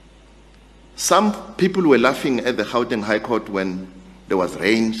Some people were laughing at the Gauteng High Court when there was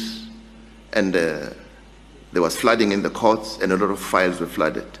rains and there was flooding in the courts and a lot of files were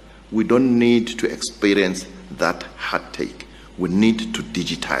flooded. We don't need to experience that heartache. We need to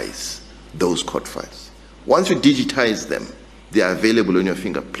digitize those court files. Once you digitize them, they are available on your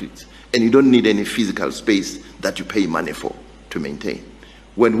fingerprints, and you don't need any physical space that you pay money for to maintain.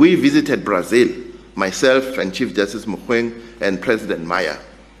 When we visited Brazil, myself and Chief Justice Mogoeng and President Maya,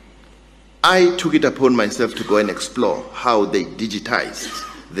 I took it upon myself to go and explore how they digitized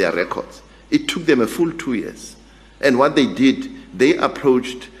their records. It took them a full 2 years. And what they did, they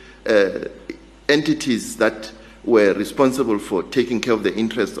approached entities that were responsible for taking care of the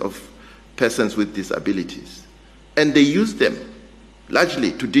interests of persons with disabilities. And they used them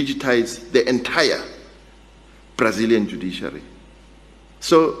largely to digitize the entire Brazilian judiciary.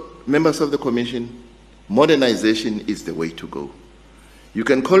 So, members of the Commission, modernization is the way to go. You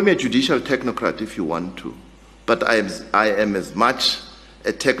can call me a judicial technocrat if you want to, but I am as much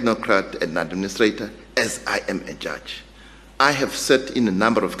a technocrat and administrator as I am a judge. I have sat in a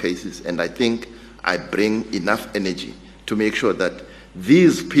number of cases, and I think I bring enough energy to make sure that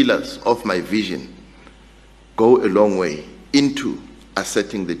these pillars of my vision go a long way into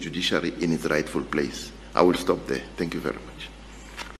asserting the judiciary in its rightful place. I will stop there. Thank you very much.